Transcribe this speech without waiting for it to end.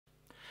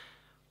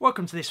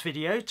Welcome to this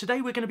video.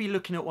 Today we're going to be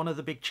looking at one of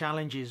the big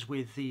challenges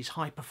with these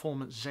high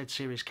performance Z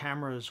series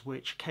cameras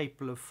which are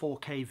capable of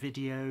 4K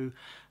video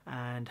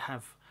and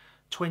have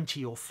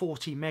 20 or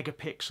 40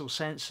 megapixel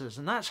sensors,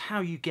 and that's how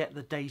you get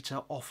the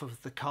data off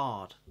of the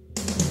card.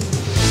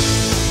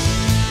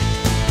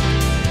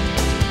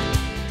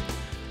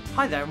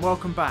 Hi there and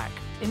welcome back.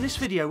 In this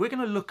video we're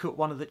going to look at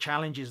one of the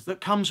challenges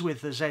that comes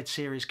with the Z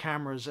series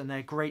cameras and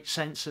their great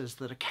sensors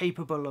that are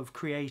capable of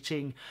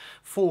creating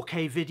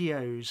 4K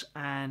videos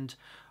and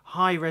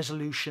high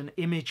resolution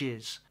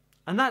images.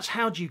 And that's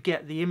how do you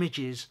get the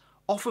images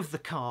off of the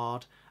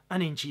card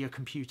and into your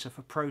computer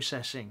for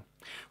processing.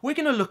 We're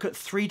going to look at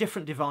 3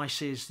 different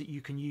devices that you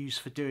can use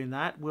for doing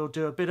that. We'll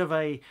do a bit of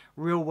a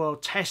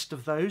real-world test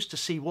of those to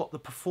see what the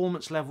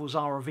performance levels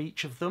are of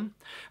each of them,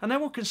 and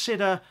then we'll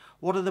consider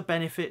what are the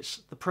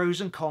benefits, the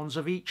pros and cons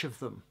of each of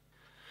them.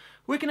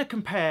 We're going to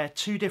compare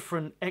 2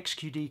 different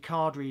XQD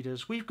card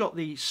readers. We've got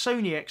the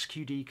SONY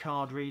XQD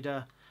card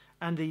reader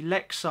and the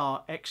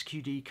LEXAR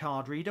XQD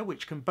card reader,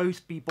 which can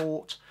both be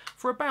bought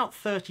for about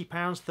 £30,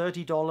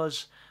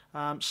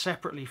 $30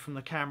 separately from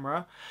the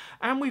camera.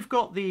 And we've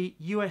got the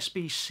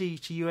USB-C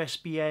to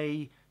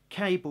USB-A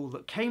cable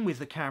that came with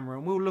the camera,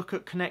 and we'll look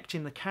at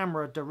connecting the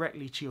camera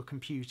directly to your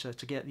computer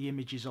to get the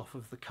images off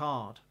of the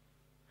card.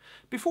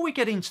 Before we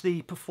get into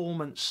the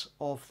performance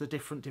of the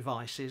different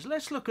devices,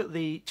 let's look at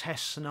the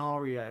test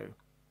scenario.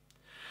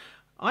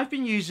 I've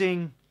been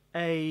using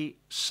a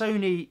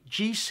Sony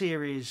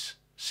G-Series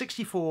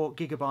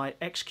 64GB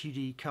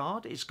XQD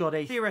card. It's got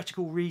a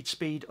theoretical read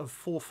speed of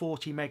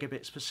 440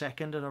 megabits per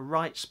second and a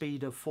write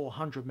speed of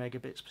 400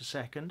 megabits per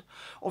second.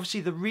 Obviously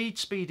the read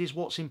speed is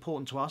what's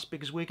important to us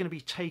because we're going to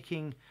be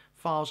taking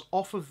files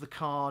off of the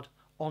card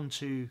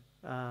onto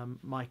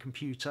my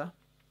computer.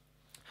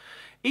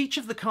 Each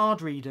of the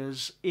card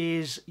readers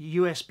is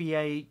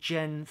USB-A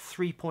Gen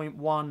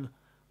 3.1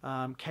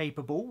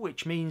 capable,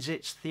 which means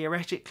it's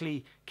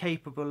theoretically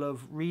capable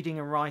of reading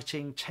and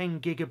writing 10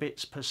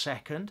 gigabits per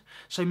second,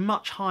 so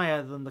much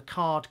higher than the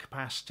card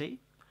capacity.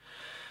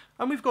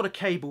 And we've got a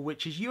cable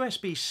which is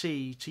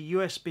USB-C to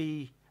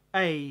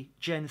USB-A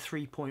Gen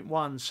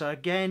 3.1, so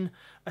again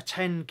a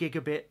 10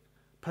 gigabit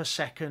per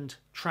second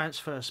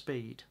transfer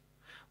speed.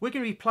 We're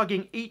going to be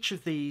plugging each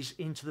of these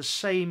into the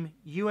same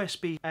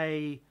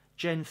USB-A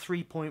Gen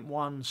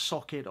 3.1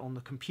 socket on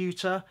the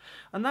computer,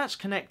 and that's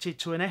connected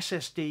to an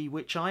SSD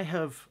which I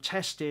have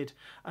tested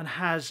and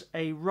has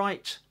a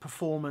write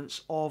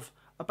performance of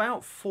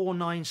about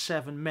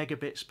 497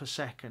 megabits per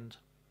second.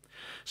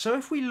 So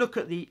if we look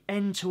at the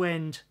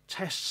end-to-end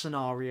test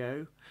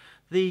scenario,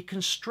 the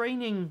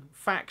constraining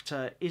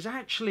factor is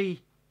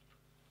actually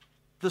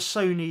the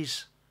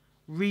Sony's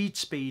read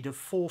speed of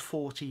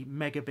 440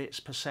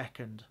 megabits per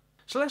second.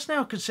 So let's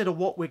now consider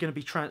what we're going to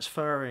be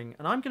transferring,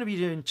 and I'm going to be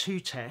doing 2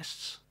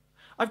 tests.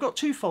 I've got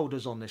 2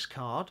 folders on this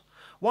card.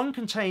 One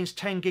contains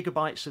 10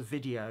 gigabytes of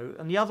video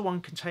and the other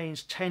one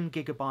contains 10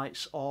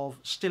 gigabytes of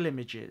still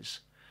images.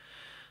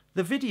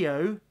 The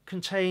video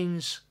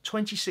contains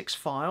 26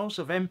 files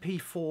of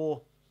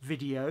MP4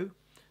 video.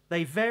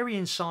 They vary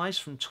in size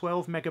from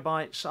 12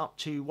 megabytes up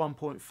to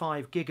 1.5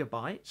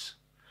 gigabytes.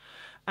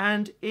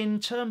 And in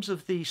terms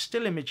of the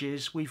still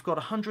images, we've got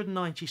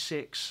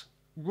 196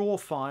 raw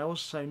files,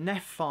 so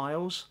NEF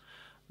files,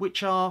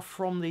 which are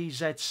from the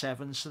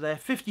Z7, so they're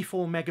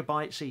 54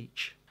 megabytes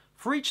each.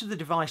 For each of the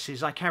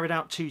devices I carried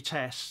out 2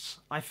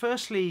 tests. I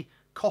firstly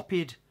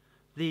copied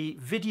the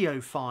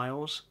video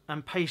files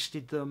and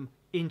pasted them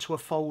into a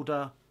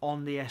folder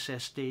on the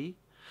SSD,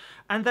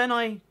 and then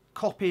I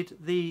copied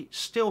the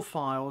still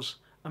files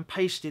and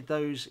pasted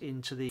those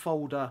into the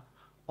folder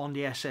on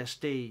the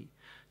SSD,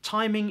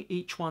 timing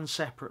each one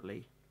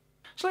separately.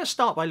 So let's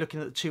start by looking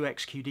at the 2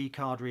 XQD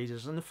card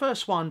readers, and the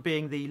first one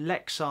being the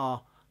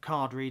LEXAR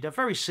card reader.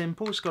 Very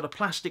simple. It's got a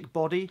plastic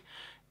body.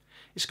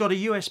 It's got a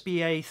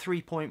USB-A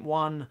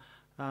 3.1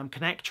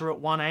 connector at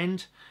one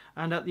end,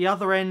 and at the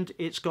other end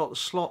it's got the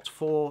slot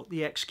for the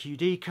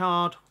XQD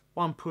card,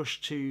 one push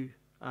to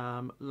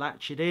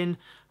latch it in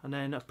and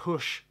then a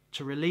push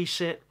to release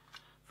it.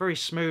 Very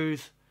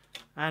smooth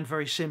and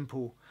very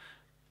simple.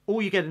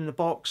 All you get in the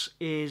box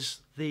is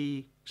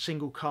the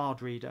single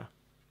card reader.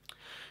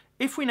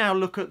 If we now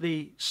look at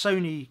the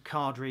Sony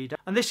card reader,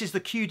 and this is the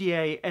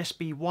QDA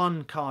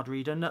SB1 card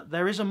reader, and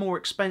there is a more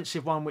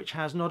expensive one which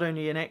has not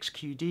only an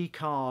XQD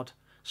card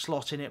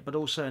slot in it but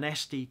also an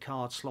SD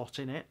card slot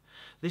in it.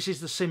 This is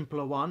the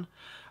simpler one.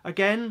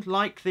 Again,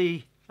 like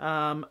the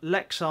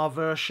LEXAR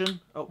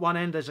version, at one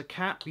end there's a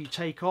cap you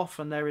take off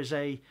and there is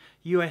a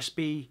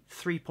USB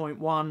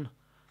 3.1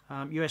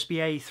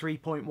 USB-A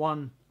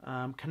 3.1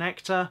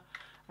 connector,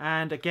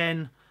 and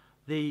again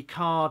the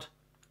card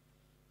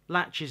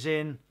latches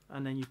in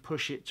and then you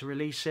push it to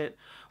release it.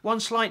 One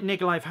slight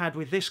niggle I've had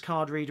with this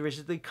card reader is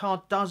that the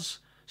card does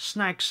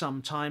snag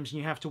sometimes and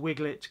you have to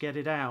wiggle it to get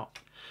it out.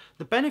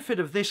 The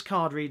benefit of this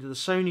card reader, the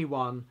Sony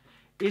one,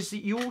 is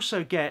that you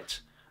also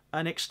get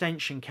an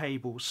extension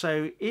cable.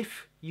 So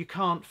if you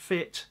can't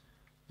fit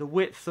the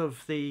width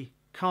of the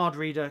card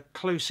reader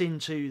close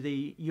into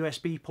the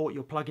USB port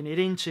you're plugging it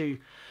into,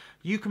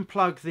 you can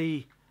plug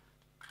the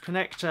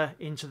connector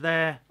into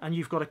there, and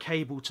you've got a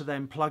cable to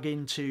then plug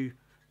into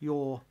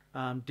your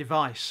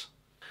device.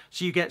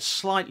 So you get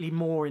slightly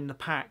more in the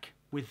pack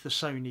with the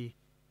Sony.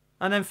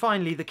 And then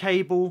finally, the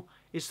cable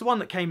is the one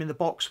that came in the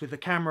box with the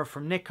camera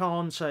from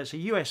Nikon. So it's a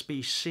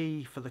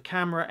USB-C for the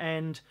camera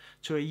end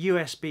to a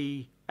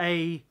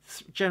USB-A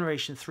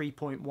generation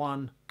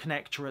 3.1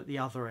 connector at the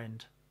other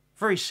end.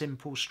 Very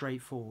simple,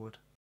 straightforward.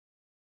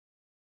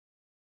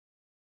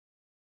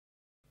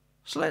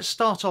 So let's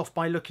start off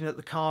by looking at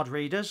the card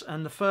readers,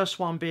 and the first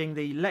one being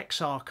the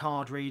LEXAR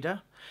card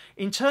reader.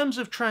 In terms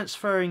of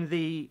transferring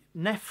the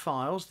NEF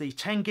files, the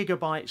 10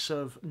 gigabytes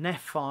of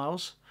NEF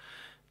files,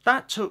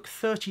 that took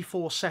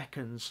 34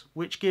 seconds,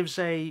 which gives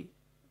a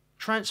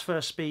transfer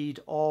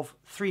speed of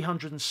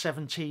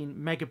 317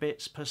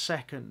 megabits per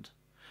second.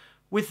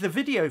 With the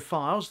video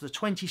files, the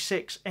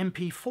 26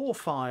 MP4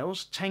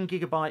 files, 10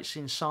 gigabytes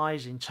in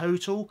size in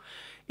total,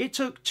 it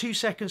took 2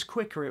 seconds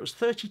quicker. It was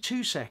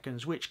 32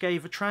 seconds, which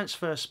gave a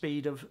transfer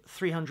speed of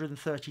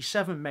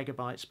 337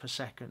 megabytes per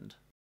second.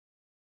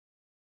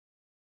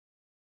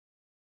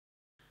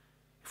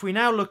 If we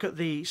now look at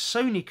the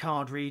Sony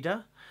card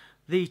reader,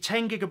 the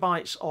 10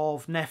 gigabytes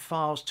of NEF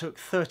files took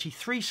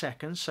 33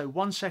 seconds, so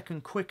 1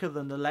 second quicker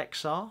than the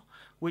LEXAR,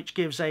 which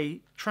gives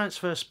a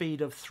transfer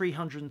speed of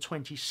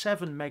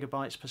 327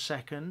 megabytes per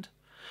second.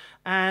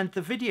 And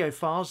the video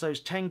files, those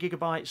 10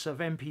 gigabytes of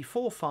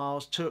MP4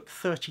 files, took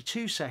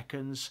 32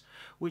 seconds,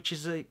 which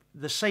is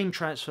the same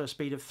transfer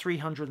speed of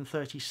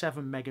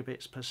 337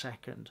 megabits per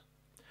second.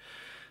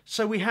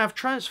 So we have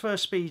transfer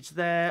speeds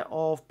there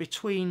of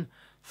between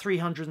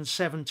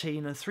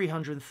 317 and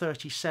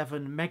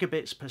 337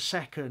 megabits per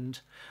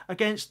second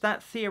against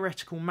that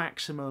theoretical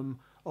maximum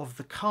of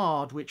the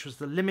card, which was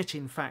the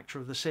limiting factor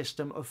of the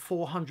system, of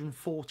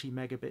 440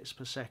 megabits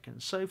per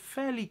second. So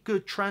fairly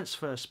good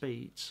transfer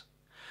speeds,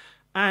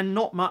 and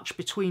not much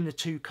between the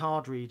two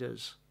card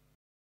readers.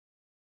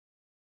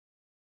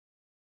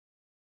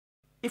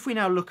 If we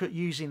now look at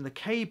using the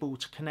cable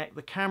to connect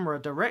the camera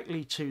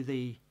directly to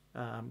the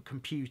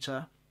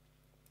computer,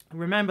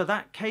 remember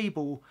that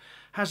cable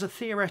has a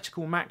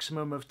theoretical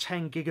maximum of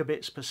 10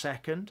 gigabits per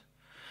second.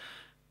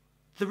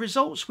 The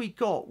results we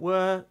got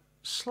were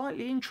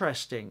slightly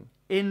interesting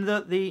in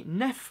that the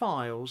NEF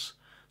files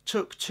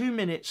took 2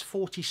 minutes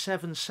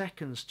 47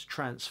 seconds to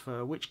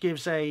transfer, which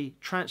gives a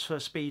transfer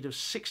speed of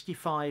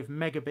 65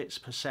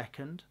 megabits per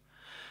second,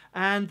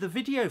 and the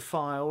video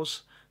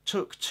files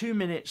took 2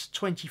 minutes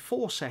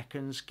 24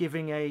 seconds,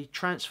 giving a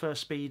transfer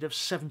speed of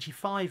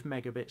 75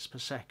 megabits per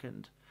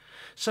second.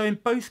 So in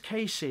both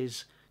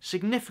cases,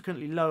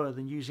 significantly lower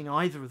than using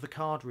either of the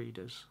card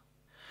readers.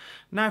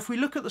 Now if we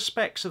look at the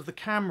specs of the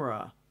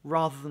camera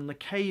rather than the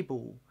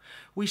cable,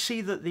 we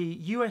see that the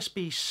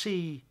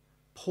USB-C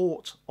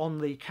port on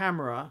the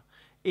camera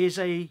is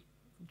a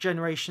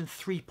generation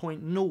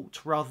 3.0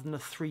 rather than a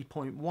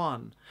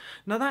 3.1.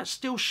 Now that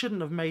still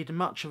shouldn't have made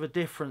much of a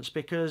difference,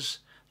 because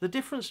the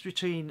difference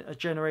between a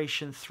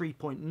generation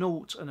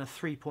 3.0 and a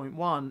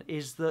 3.1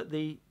 is that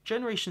the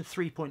generation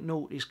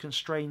 3.0 is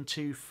constrained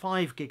to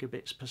 5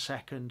 gigabits per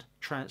second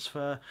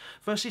transfer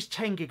versus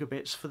 10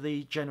 gigabits for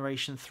the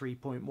generation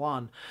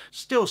 3.1.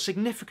 Still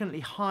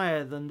significantly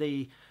higher than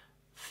the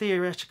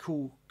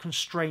theoretical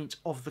constraint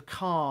of the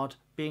card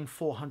being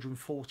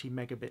 440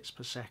 megabits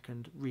per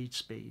second read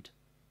speed.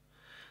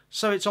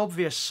 So it's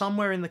obvious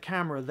somewhere in the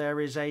camera there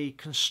is a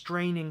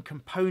constraining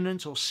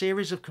component or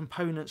series of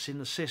components in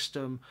the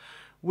system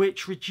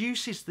which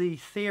reduces the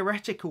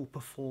theoretical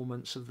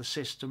performance of the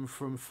system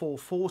from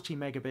 440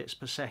 megabits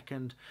per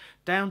second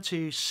down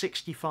to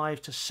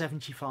 65 to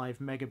 75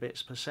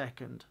 megabits per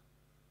second.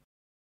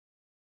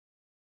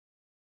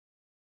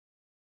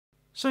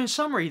 So in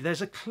summary,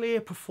 there's a clear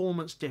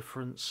performance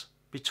difference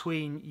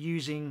between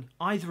using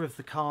either of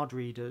the card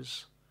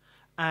readers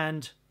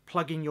and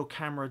plugging your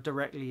camera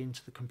directly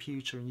into the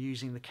computer and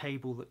using the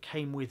cable that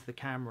came with the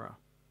camera.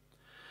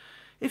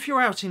 If you're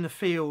out in the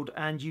field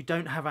and you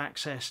don't have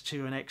access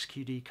to an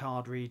XQD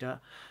card reader,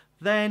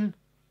 then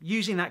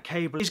using that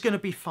cable is going to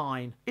be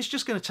fine. It's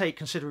just going to take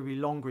considerably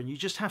longer, and you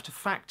just have to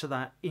factor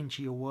that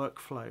into your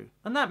workflow,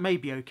 and that may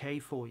be okay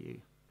for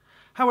you.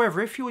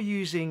 However, if you're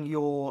using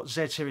your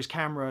Z series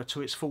camera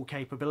to its full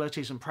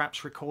capabilities and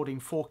perhaps recording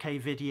 4K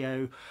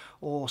video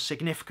or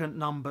significant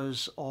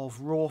numbers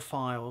of RAW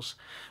files,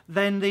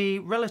 then the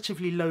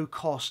relatively low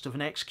cost of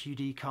an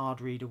XQD card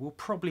reader will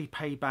probably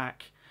pay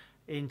back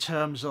in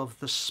terms of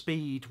the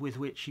speed with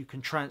which you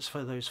can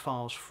transfer those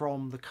files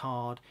from the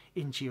card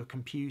into your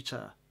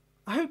computer.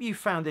 I hope you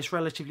found this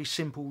relatively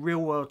simple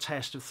real-world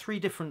test of 3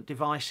 different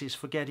devices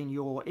for getting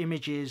your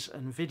images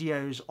and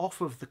videos off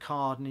of the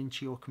card and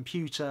into your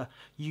computer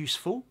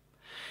useful.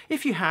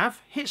 If you have,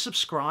 hit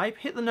subscribe,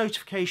 hit the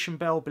notification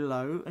bell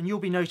below, and you'll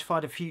be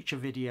notified of future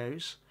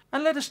videos.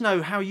 And let us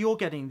know how you're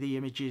getting the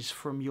images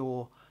from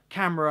your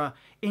camera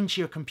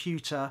into your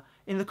computer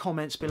in the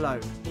comments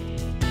below.